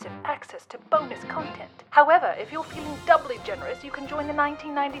exclusive access to bonus content. However, if you're feeling doubly generous, you can join the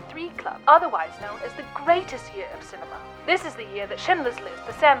 1993 Club, otherwise known as the greatest year of cinema. This is the year that Schindler's List,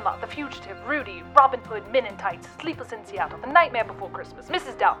 The Sandlot, The Fugitive, Rudy, Robin Hood, Men in Tights, Sleepless in Seattle, The Nightmare Before Christmas,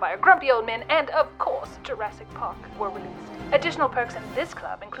 Mrs. Doubtfire, Grumpy Old Men, and of course, Jurassic Park were released. Additional perks in this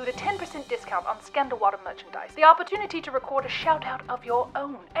club include a 10% discount on Scandalwater merchandise, the opportunity to record a shout-out of your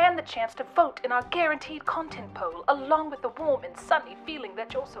own, and the chance to vote in our guaranteed content poll, along with the warm and sunny feeling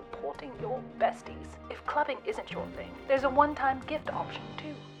that you're supporting your besties. If clubbing isn't your thing, there's a one-time gift option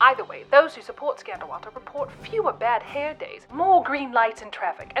too. Either way, those who support Scandalwater report fewer bad hair days, more green lights in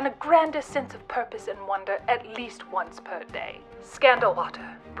traffic, and a grander sense of purpose and wonder at least once per day.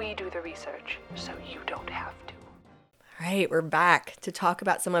 Scandalwater, we do the research, so you don't have to. All right, we're back to talk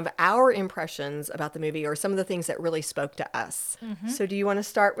about some of our impressions about the movie or some of the things that really spoke to us. So do you want to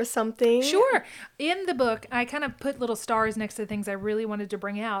start with something? Sure. In the book, I kind of put little stars next to things I really wanted to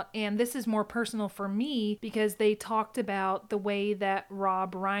bring out. And this is more personal for me because they talked about the way that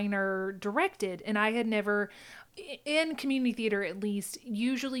Rob Reiner directed. And I had never... In community theater, at least,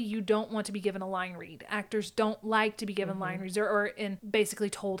 usually you don't want to be given a line read. Actors don't like to be given line reads or basically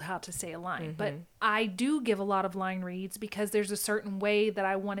told how to say a line. But I do give a lot of line reads because there's a certain way that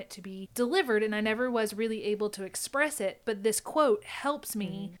I want it to be delivered, and I never was really able to express it. But this quote helps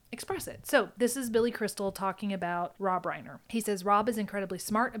me express it. So this is Billy Crystal talking about Rob Reiner. He says, Rob is incredibly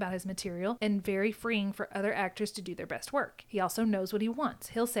smart about his material and very freeing for other actors to do their best work. He also knows what he wants.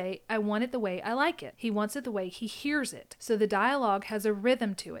 He'll say, I want it the way I like it. He wants it the way he hears it. So the dialogue has a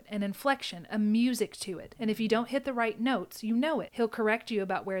rhythm to it, an inflection, a music to it. And if you don't hit the right notes, you know it. He'll correct you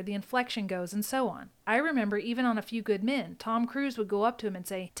about where the inflection goes and so on. I remember even on A Few Good Men, Tom Cruise would go up to him and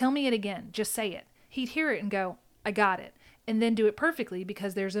say, tell me it again, just say it. He'd hear it and go, I got it. And then do it perfectly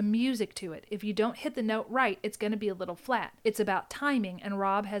because there's a music to it. If you don't hit the note right, it's going to be a little flat. It's about timing, and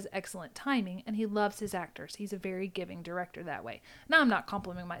Rob has excellent timing, and he loves his actors. He's a very giving director that way. Now, I'm not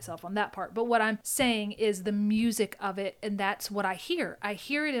complimenting myself on that part, but what I'm saying is the music of it, and that's what I hear. I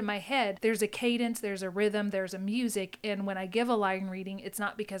hear it in my head. There's a cadence, there's a rhythm, there's a music, and when I give a line reading, it's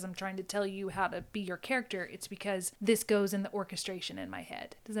not because I'm trying to tell you how to be your character. It's because this goes in the orchestration in my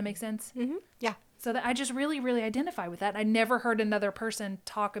head. Does that make sense? Yeah. So that I just really, really identify with that. I never heard another person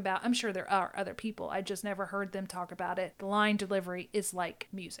talk about, I'm sure there are other people, I just never heard them talk about it. The line delivery is like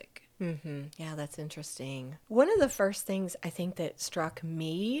music. Yeah, that's interesting. One of the first things I think that struck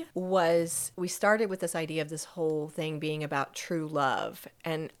me was we started with this idea of this whole thing being about true love.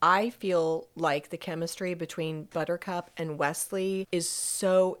 And I feel like the chemistry between Buttercup and Wesley is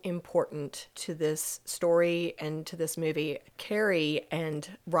so important to this story and to this movie. Carrie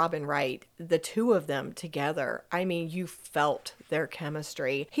and Robin Wright, the two of them together, I mean, you felt their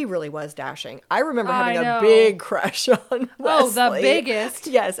chemistry. He really was dashing. I remember having a big crush on Wesley. Oh, the biggest.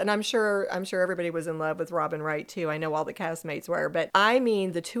 Yes, and I'm sure everybody was in love with Robin Wright too. I know all the castmates were, but I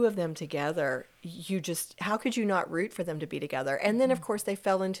mean the two of them together, how could you not root for them to be together? And then, of course, they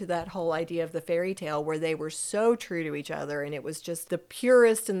fell into that whole idea of the fairy tale where they were so true to each other, and it was just the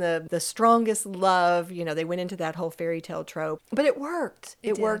purest and the strongest love. You know, they went into that whole fairy tale trope, but it worked.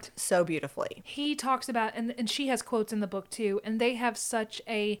 It worked so beautifully. He talks about, and she has quotes in the book too, and they have such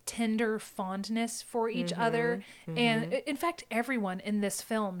a tender fondness for each other. And in fact, everyone in this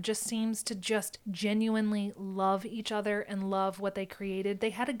film just seems to just genuinely love each other and love what they created. They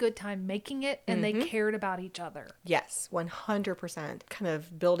had a good time making it, and they cared about each other. Yes, 100%. Kind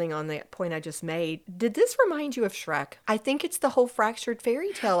of building on the point I just made. Did this remind you of Shrek? I think it's the whole fractured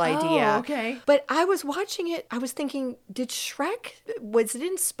fairy tale idea. Oh, okay. But I was watching it, I was thinking, was it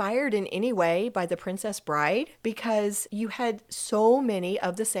inspired in any way by The Princess Bride? Because you had so many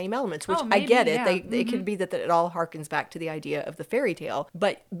of the same elements, which I get it. Yeah. It could be that it all harkens back to the idea of the fairy tale.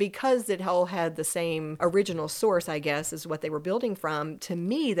 But because it all had the same original source, I guess, is what they were building from, to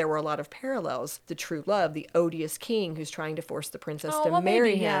me, there were a lot of parallels. The true love, the odious king who's trying to force the princess to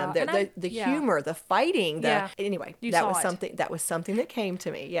marry him, the humor, the fighting, anyway, that was something that came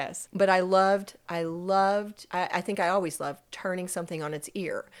to me. Yes. But I think I always loved turning something on its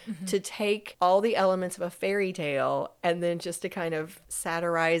ear, to take all the elements of a fairy tale and then just to kind of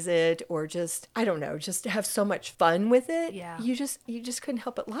satirize it, or just, I don't know, just to have so much fun with it. Yeah. You just couldn't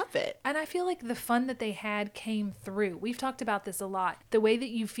help but love it. And I feel like the fun that they had came through. We've talked about this a lot. The way that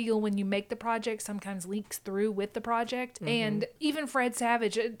you feel when you make the project sometimes leaks through with the project. And even Fred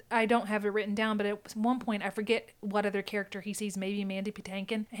Savage, I don't have it written down, but at one point, I forget what other character he sees, maybe Mandy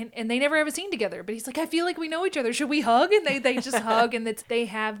Patinkin, and they never have a scene together. But he's like, I feel like we know each other. Should we hug? And they just hug, and they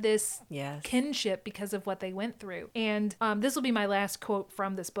have this kinship because of what they went through. And this will be my last quote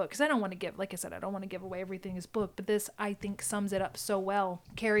from this book, because I don't want to give, like I said, I don't want to give away everything in this book, but this, I think, sums it up so well.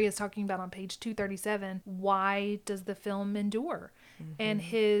 Carrie is talking about on page 237, why does the film endure? And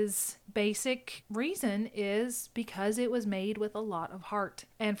his basic reason is because it was made with a lot of heart.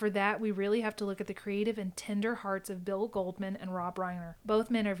 And for that, we really have to look at the creative and tender hearts of Bill Goldman and Rob Reiner. Both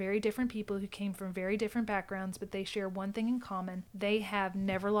men are very different people who came from very different backgrounds, but they share one thing in common. They have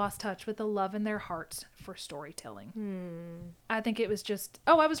never lost touch with the love in their hearts for storytelling. I think it was just,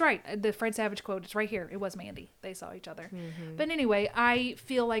 I was right. The Fred Savage quote is right here. It was Mandy. They saw each other. But anyway, I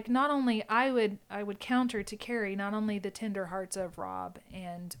feel like not only I would counter to Carrie, not only the tender hearts of Rob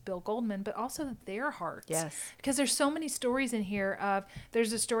and Bill Goldman, but also their hearts. Yes. Because there's so many stories in here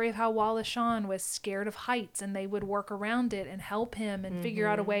there's a story of how Wallace Shawn was scared of heights, and they would work around it and help him and figure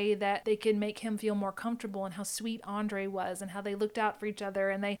out a way that they could make him feel more comfortable, and how sweet Andre was, and how they looked out for each other,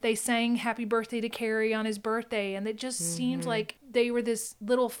 and they sang happy birthday to Carrie on his birthday, and it just seemed like they were this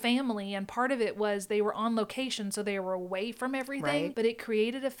little family, and part of it was they were on location, so they were away from everything, but it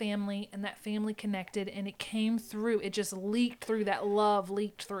created a family, and that family connected, and it came through. It just leaked through. That love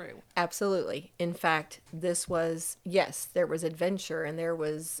leaked through. Absolutely. In fact, this was, yes, there was adventure, and there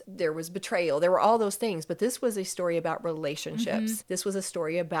was betrayal. There were all those things, but this was a story about relationships. This was a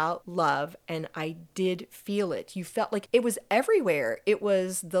story about love, and I did feel it. You felt like it was everywhere. It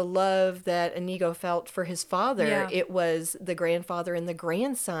was the love that Inigo felt for his father. Yeah. It was the grandfather and the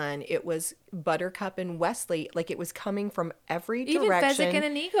grandson. It was Buttercup and Wesley. Like, it was coming from every direction. Even Fezzik and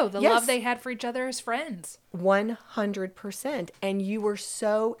Inigo, the love they had for each other as friends. 100%. And you were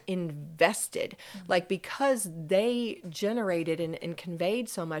so invested, like, because they generated and conveyed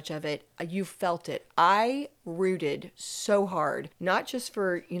so much of it, you felt it. I rooted so hard, not just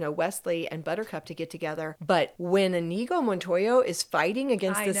for, Wesley and Buttercup to get together, but when Inigo Montoya is fighting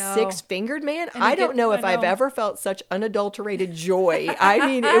against the six-fingered man, I don't know if I've ever felt such unadulterated joy. I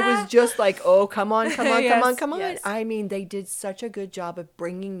mean, it was just like, oh, come on. Yes. I mean, they did such a good job of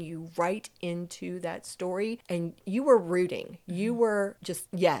bringing you right into that story, and you were rooting. You were just,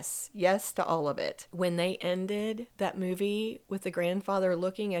 yes to all of it. When they ended that movie with the grandfather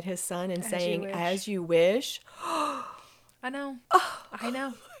looking at his son and saying, as you wish. I know. I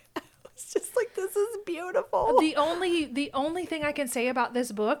know. It's just like, this is beautiful. The only thing I can say about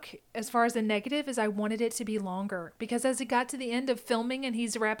this book, as far as the negative, is I wanted it to be longer. Because as it got to the end of filming and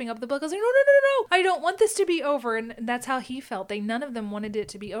he's wrapping up the book, I was like, no. I don't want this to be over. And that's how he felt. None of them wanted it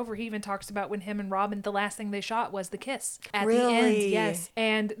to be over. He even talks about when him and Robin, the last thing they shot was the kiss at the end. Yes.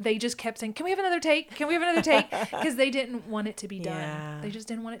 And they just kept saying, can we have another take? Can we have another take? Because they didn't want it to be done. Yeah. They just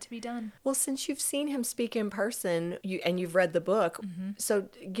didn't want it to be done. Well, since you've seen him speak in person and you've read the book, so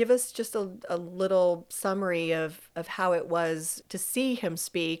give us just a little summary of how it was to see him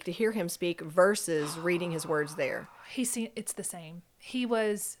speak, to hear him speak versus reading his words there. It's the same. He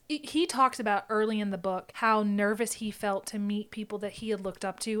talks about early in the book how nervous he felt to meet people that he had looked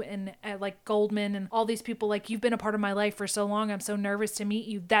up to, and like Goldman and all these people, like, you've been a part of my life for so long, I'm so nervous to meet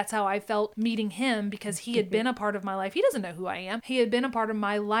you. That's how I felt meeting him, because he had been a part of my life. He doesn't know who I am. He had been a part of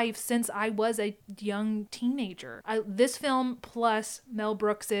my life since I was a young teenager. This film plus Mel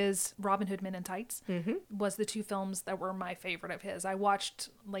Brooks's Robin Hood Men in Tights was the two films that were my favorite of his. I watched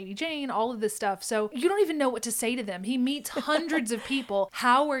Lady Jane, all of this stuff. So you don't even know what to say to them. He meets hundreds of people.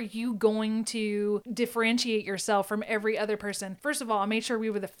 How are you going to differentiate yourself from every other person? First of all, I made sure we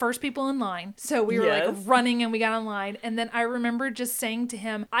were the first people in line. So we were like running and we got online. And then I remember just saying to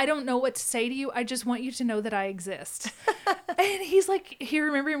him, I don't know what to say to you. I just want you to know that I exist. And he's like, he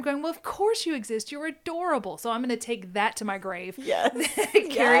remember him going, well, of course you exist. You're adorable. So I'm going to take that to my grave. Yes.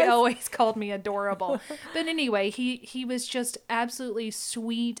 Carrie always called me adorable. But anyway, he was just absolutely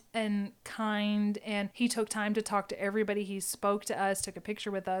sweet and kind. And he took time to talk to everybody. He spoke to us, took a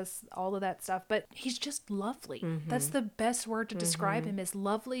picture with us, all of that stuff. But he's just lovely. That's the best word to describe him, is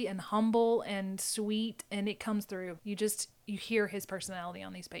lovely and humble and sweet. And it comes through. You hear his personality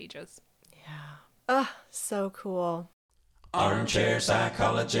on these pages. Yeah. Oh, so cool. Armchair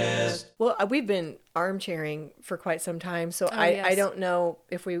psychologist. Well, we've been armchairing for quite some time, so I don't know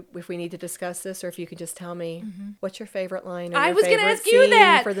if we need to discuss this, or if you could just tell me what's your favorite line. Or I your was going to favorite ask you scene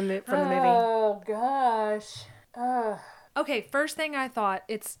that from the movie. Oh gosh. Okay, first thing I thought,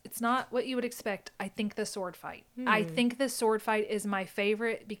 it's not what you would expect. I think the sword fight. I think the sword fight is my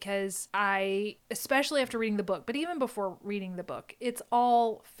favorite because especially after reading the book, but even before reading the book, it's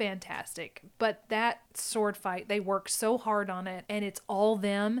all fantastic. But that sword fight, they work so hard on it, and it's all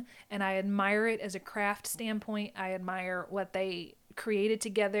them, and I admire it as a craft standpoint. I admire what they created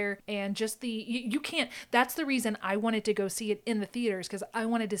together, and just you can't, that's the reason I wanted to go see it in the theaters, because I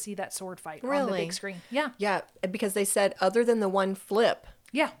wanted to see that sword fight on the big screen. Yeah, because they said other than the one flip,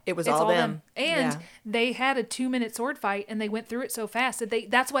 it was all them. And they had a 2-minute sword fight, and they went through it so fast that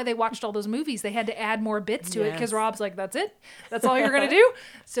that's why they watched all those movies. They had to add more bits to it, because Rob's like, that's it? That's all you're going to do?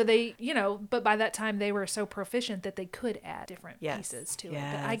 So they, but by that time they were so proficient that they could add different pieces to it.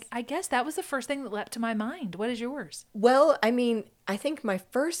 But I guess that was the first thing that leapt to my mind. What is yours? Well, I mean, I think my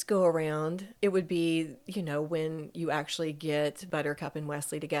first go around, it would be, when you actually get Buttercup and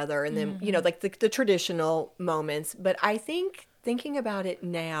Wesley together, and then, like the traditional moments. But I think, thinking about it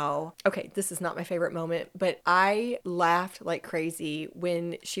now, okay, this is not my favorite moment, but I laughed like crazy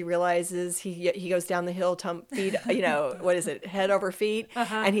when she realizes he goes down the hill, feet, what is it, head over feet,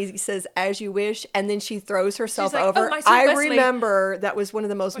 and he says, as you wish, and then she throws herself like, over. Oh, my sweet I Wesley. remember that was one of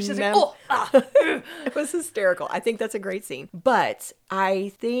the most it was hysterical. I think that's a great scene. But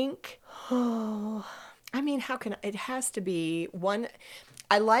I think, it has to be one.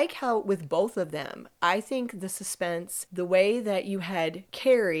 I like how with both of them, I think the suspense, the way that you had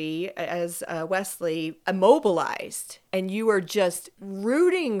Carrie as Wesley immobilized, and you are just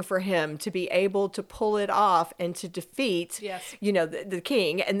rooting for him to be able to pull it off and to defeat, the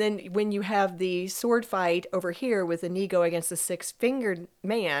king. And then when you have the sword fight over here with Inigo against the six-fingered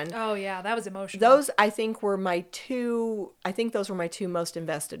man. Oh yeah, that was emotional. Those, I think, were my two most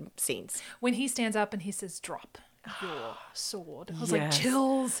invested scenes. When he stands up and he says, drop your sword. I was like,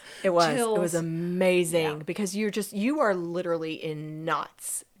 chills. It was. Chills. It was amazing because you are literally in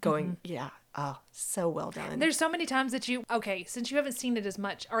knots going, oh, so well done. There's so many times that since you haven't seen it as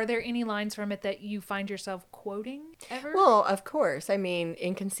much, are there any lines from it that you find yourself quoting ever? Well, of course. I mean,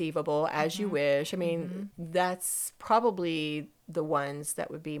 inconceivable, as you wish. I mean, that's probably the ones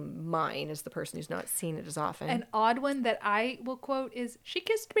that would be mine as the person who's not seen it as often. An odd one that I will quote is, she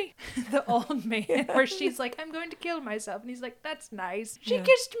kissed me. The old man, where she's like, I'm going to kill myself. And he's like, that's nice. She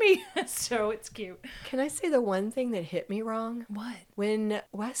kissed me. So it's cute. Can I say the one thing that hit me wrong? What? When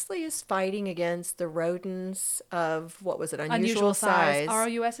Wesley is fighting against the rodents of, what was it, unusual size.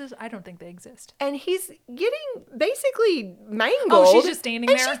 ROUSs? I don't think they exist. And he's getting basically mangled. Oh, she's just standing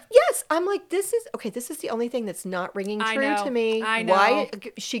there? Yes. I'm like, this is the only thing that's not ringing true to me. I know. Why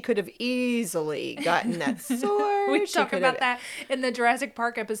she could have easily gotten that sword. We talk about that in the Jurassic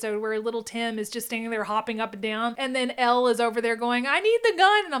Park episode where little Tim is just standing there hopping up and down, and then Elle is over there going, I need the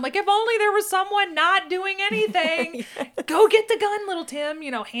gun. And I'm like, if only there was someone not doing anything. Go get the gun, little Tim.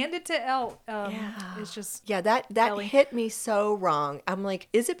 Hand it to Elle. It's just that Ellie. hit me so wrong. I'm like,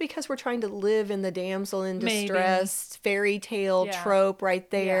 is it because we're trying to live in the damsel in distress fairy tale trope right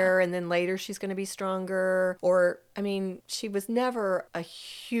there, and then later she's going to be stronger? Or I mean, she was never a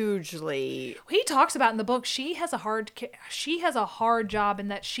hugely... He talks about in the book, she has a hard job in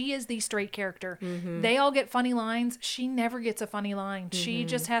that she is the straight character. They all get funny lines. She never gets a funny line. She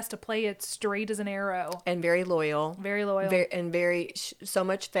just has to play it straight as an arrow. And very loyal. Very loyal. So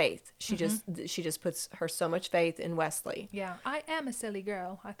much faith. She just puts her so much faith in Wesley. Yeah, I am a silly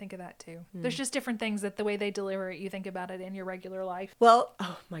girl. I think of that too. There's just different things that the way they deliver it, you think about it in your regular life. Well,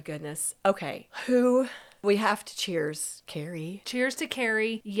 oh my goodness. Okay, who... We have to cheers Carrie. Cheers to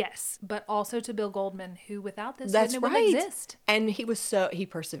Carrie, yes, but also to Bill Goldman, who without this That's wouldn't right. exist. And he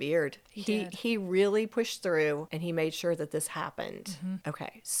persevered. He really pushed through, and he made sure that this happened.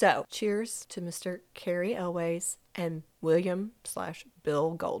 Okay, so cheers to Mr. Carrie Elways and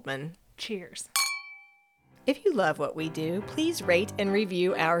William/Bill Goldman. Cheers. If you love what we do, please rate and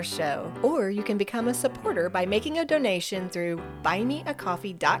review our show. Or you can become a supporter by making a donation through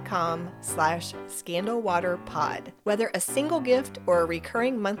buymeacoffee.com/scandalwaterpod. Whether a single gift or a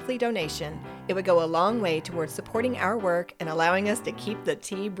recurring monthly donation, it would go a long way towards supporting our work and allowing us to keep the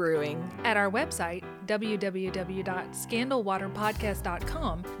tea brewing. At our website,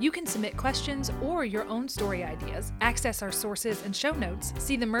 www.scandalwaterpodcast.com, you can submit questions or your own story ideas, access our sources and show notes,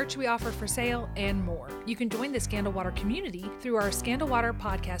 see the merch we offer for sale, and more. You can join the Scandal Water community through our Scandal Water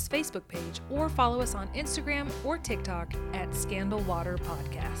Podcast Facebook page or follow us on Instagram or TikTok at Scandal Water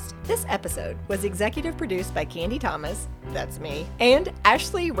Podcast. This episode was executive produced by Candy Thomas, that's me, and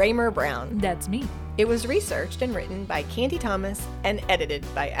Ashley Raymer Brown. That's me. It was researched and written by Candy Thomas and edited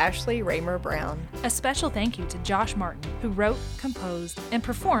by Ashley Raymer Brown. A special thank you to Josh Martin, who wrote, composed, and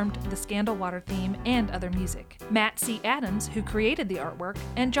performed the Scandal Water theme and other music, Matt C. Adams, who created the artwork,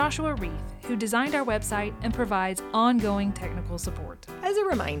 and Joshua Reith, who designed our website and provides ongoing technical support. As a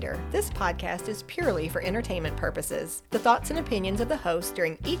reminder, this podcast is purely for entertainment purposes. The thoughts and opinions of the host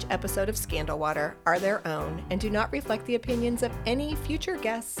during each episode of Scandal Water are their own and do not reflect the opinions of any future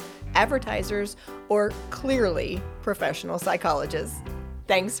guests, advertisers, or clearly professional psychologists.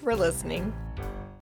 Thanks for listening.